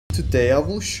Today I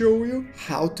will show you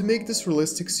how to make this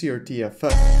realistic CRT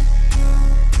effect.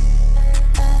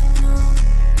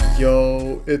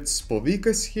 Yo, it's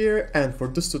Povikas here, and for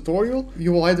this tutorial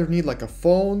you will either need like a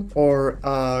phone or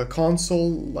a console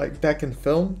like that can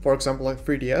film, for example like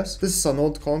 3DS. This is an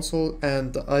old console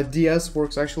and a DS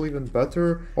works actually even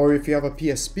better, or if you have a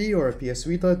PSP or a PS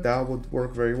Vita, that would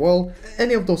work very well.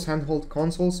 Any of those handheld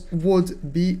consoles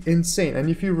would be insane, and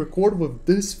if you record with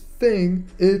this thing,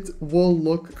 it will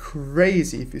look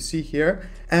crazy if you see here,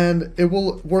 and it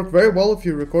will work very well if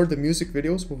you record the music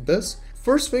videos with this.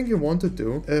 First thing you want to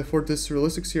do for this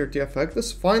realistic CRT effect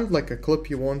is find like a clip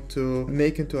you want to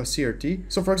make into a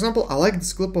CRT. So for example, I like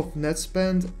this clip of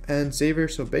Netspend and Xavier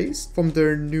Sobase from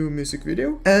their new music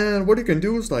video. And what you can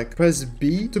do is like press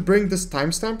B to bring this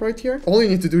timestamp right here. All you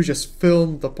need to do is just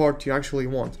film the part you actually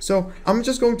want. So I'm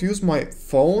just going to use my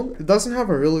phone. It doesn't have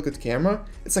a really good camera.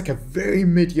 It's like a very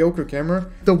mediocre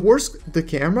camera. The worse the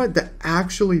camera, the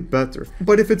actually better.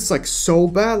 But if it's like so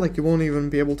bad, like you won't even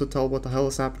be able to tell what the hell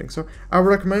is happening. So I would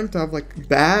recommend to have like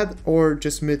bad or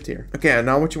just mid tier. Okay, and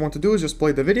now what you want to do is just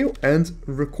play the video and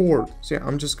record. So yeah,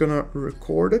 I'm just gonna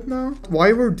record it now.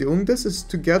 Why we're doing this is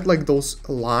to get like those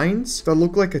lines that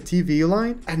look like a TV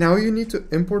line. And now you need to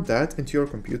import that into your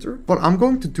computer. But I'm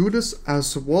going to do this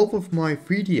as well with my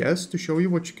 3DS to show you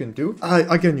what you can do.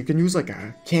 Again, you can use like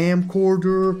a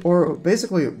camcorder or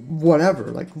basically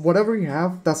whatever. Like whatever you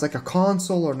have that's like a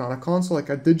console or not a console, like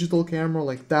a digital camera,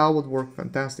 like that would work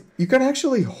fantastic. You can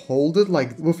actually hold it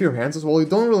like with your hands as well. You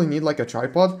don't really need like a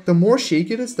tripod. The more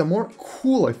shaky it is, the more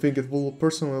cool I think it will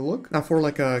personally look. Now for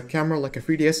like a camera like a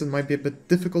 3DS, it might be a bit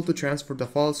difficult to transfer the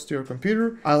files to your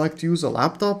computer. I like to use a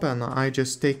laptop, and I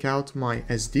just take out my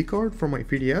SD card from my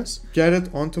 3DS, get it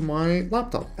onto my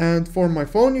laptop. And for my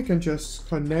phone, you can just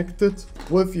connect it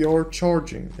with your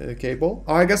charging cable.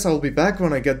 I guess I'll be back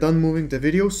when I get done moving the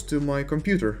videos to my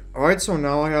computer. Alright, so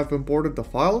now I have imported the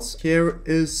files. Here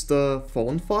is the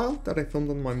phone file that I filmed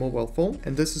on my mobile phone,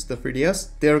 and this is the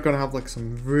 3DS. They're gonna have like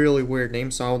some really weird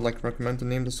names, so I would like recommend to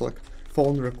name this like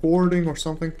phone recording or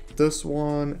something. This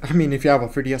one, I mean if you have a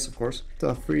 3DS of course,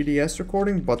 the 3DS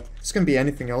recording, but this can be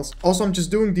anything else. Also, I'm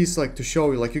just doing these like to show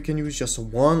you, like you can use just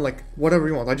one, like whatever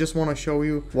you want. I just want to show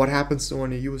you what happens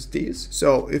when you use these.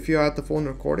 So if you add the phone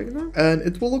recording now, and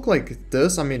it will look like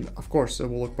this. I mean, of course it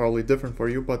will look probably different for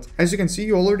you, but as you can see,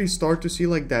 you already start to see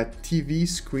like that TV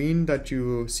screen that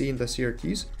you see in the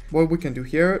CRTs. What we can do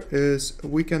here is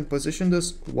we can position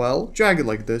this well, drag it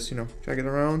like this, you know, drag it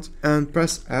around, and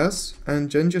press S, and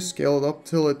then just scale it up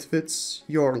till it fits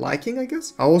your liking, I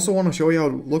guess. I also want to show you how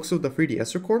it looks with the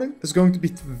 3DS recording. It's going to be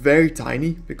very tiny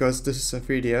because this is a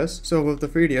 3DS. So with the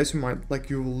 3DS,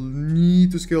 you will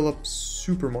need to scale up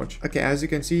super much. Okay, as you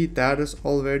can see, that is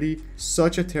already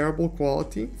such a terrible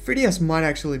quality. 3DS might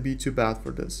actually be too bad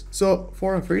for this. So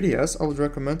for a 3DS, I would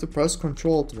recommend to press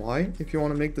Ctrl+Y if you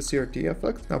want to make the CRT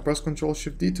effect. Now press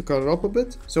Ctrl+Shift+D to cut it up a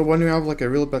bit. So when you have like a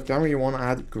really bad camera, you want to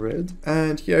add grid,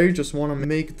 and here you just want to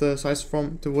make the size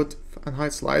from the width and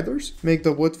height sliders. Make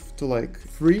the width to like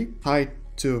 3, height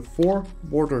to 4,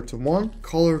 border to 1,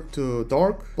 color to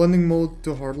dark, blending mode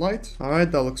to hard light.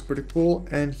 Alright, that looks pretty cool.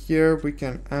 And here we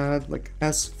can add like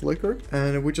S flicker,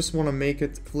 and we just want to make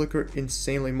it flicker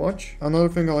insanely much. Another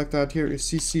thing I like to add here is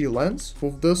CC lens.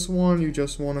 With this one, you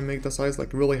just want to make the size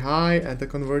like really high and the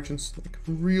convergence like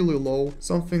really low.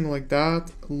 Something like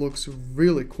that looks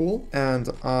really cool. And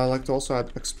I like to also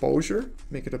add exposure,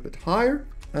 make it a bit higher.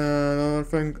 And another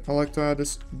thing I like to add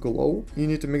is glow. You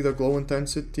need to make the glow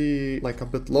intensity like a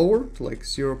bit lower to like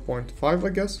 0.5 I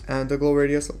guess, and the glow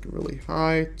radius like really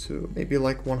high to maybe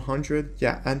like 100.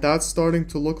 Yeah, and that's starting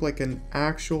to look like an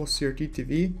actual CRT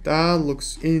TV. That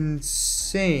looks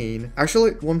insane.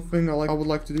 Actually, one thing I would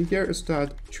like to do here is to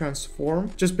add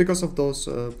transform, just because of those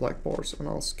black bars, and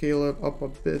I'll scale it up a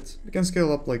bit. You can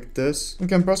scale up like this. You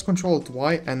can press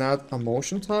Ctrl+Y and add a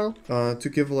motion tile to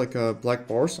give like a black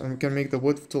bars, and we can make the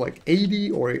width to like 80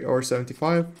 or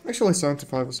 75. Actually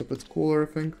 75 is a bit cooler, I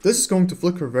think. This is going to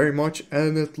flicker very much,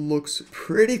 and it looks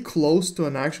pretty close to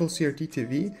an actual CRT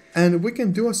TV. And we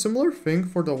can do a similar thing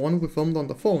for the one we filmed on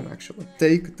the phone actually.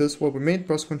 Take this what we made,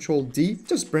 press Ctrl+D,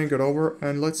 just bring it over,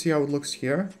 and let's see how it looks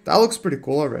here. That looks pretty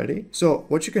cool already. So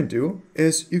what you can do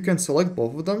is you can select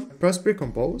both of them, press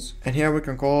pre-compose, and here we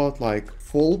can call it like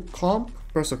full comp.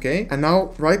 press OK, and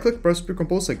now right click, press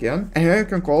pre-compose again, and here you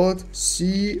can call it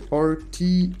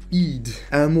CRT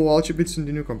and move attributes in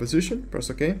the new composition, press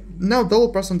OK. Now double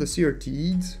press on the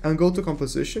CRT and go to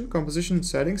composition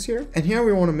settings here, and here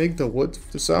we want to make the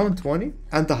width to 720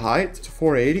 and the height to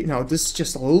 480. Now this is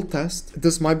just a little test.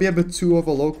 This might be a bit too of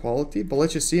a low quality, but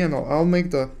let's just see. And I'll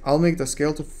make the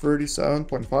scale to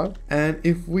 37.5, and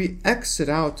if we exit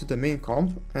out to the main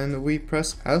comp and we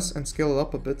press S and scale it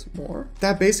up a bit more,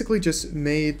 that basically just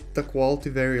made the quality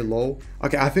very low.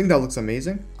 Okay, I think that looks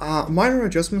amazing. Minor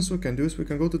adjustments we can do is we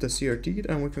can go to the CRT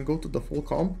and we can go to the full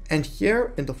comp, and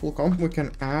here in the full comp we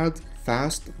can add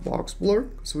fast box blur,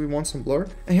 so we want some blur,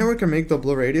 and here we can make the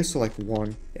blur radius to like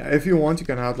 1. Yeah, if you want you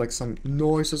can add like some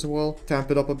noise as well, tamp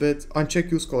it up a bit,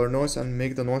 uncheck use color noise and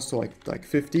make the noise to like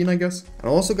 15, I guess. And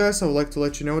also guys, I would like to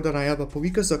let you know that I have a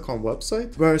Povikas.com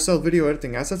website where I sell video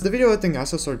editing assets. The video editing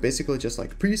assets are basically just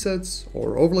like presets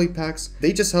or overlay packs.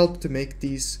 They just help to make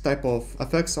these type of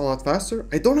effects a lot faster.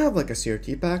 I don't have like a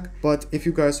CRT pack, but if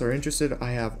you guys are interested,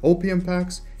 I have OPM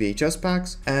packs, VHS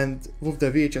packs, and with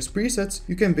the VHS presets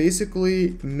you can basically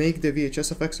make the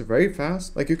VHS effects very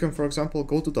fast. Like you can, for example,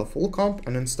 go to the full comp,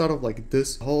 and instead of like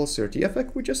this whole CRT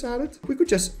effect we just added, we could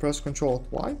just press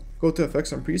Ctrl+Y, go to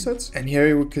effects and presets, and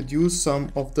here we could use some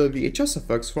of the VHS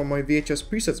effects from my VHS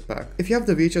presets pack. If you have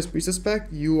the VHS presets pack,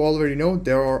 you already know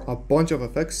there are a bunch of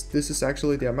effects. This is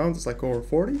actually the amount, it's like over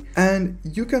 40, and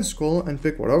you can scroll and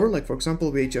pick whatever. Like for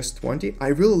example, VHS 20. I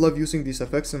really love using these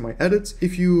effects in my edits.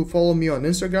 If you follow me on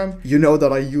Instagram, you know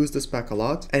that I use this pack a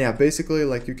lot. And yeah, basically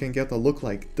like you can get a look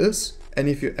like this, and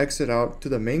if you exit out to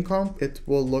the main comp, it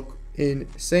will look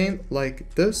insane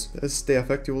like this. This is the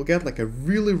effect you will get, like a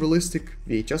really realistic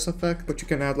VHS effect, but you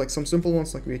can add like some simple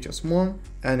ones like VHS 1,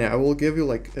 and yeah, I will give you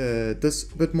like this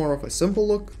bit more of a simple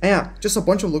look. And yeah, just a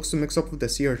bunch of looks to mix up with the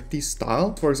CRT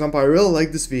style. For example, I really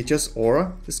like this VHS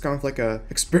aura. This is kind of like a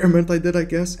experiment I did, I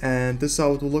guess, and this is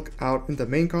how it will look out in the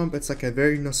main comp. It's like a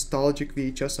very nostalgic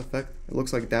VHS effect. It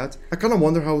looks like that. I kind of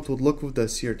wonder how it would look with the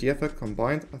CRT effect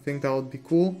combined. I think that would be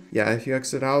cool. Yeah, if you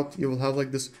exit out, you will have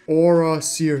like this aura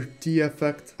CRT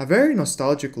effect. A very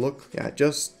nostalgic look. Yeah,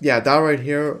 that right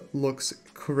here looks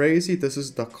crazy. This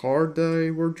is the car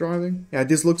they were driving. Yeah,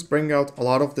 these looks bring out a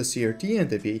lot of the CRT and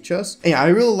the VHS. And yeah, I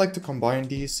really like to combine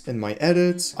these in my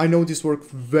edits. I know these work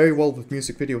very well with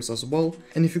music videos as well.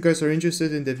 And if you guys are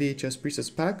interested in the VHS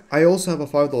presets pack, I also have a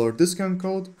 $5 discount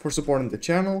code for supporting the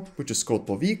channel, which is called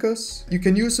Povikas. You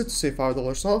can use it to save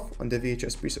 $5 off on the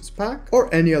VHS presets pack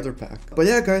or any other pack. But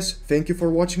yeah guys, thank you for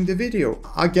watching the video.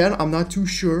 Again, I'm not too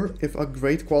sure if a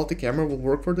great quality camera will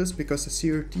work for this, because the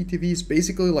CRT TV is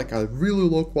basically like a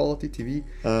really low quality TV.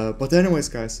 But anyways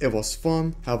guys, it was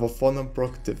fun. Have a fun and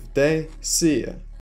productive day. See ya.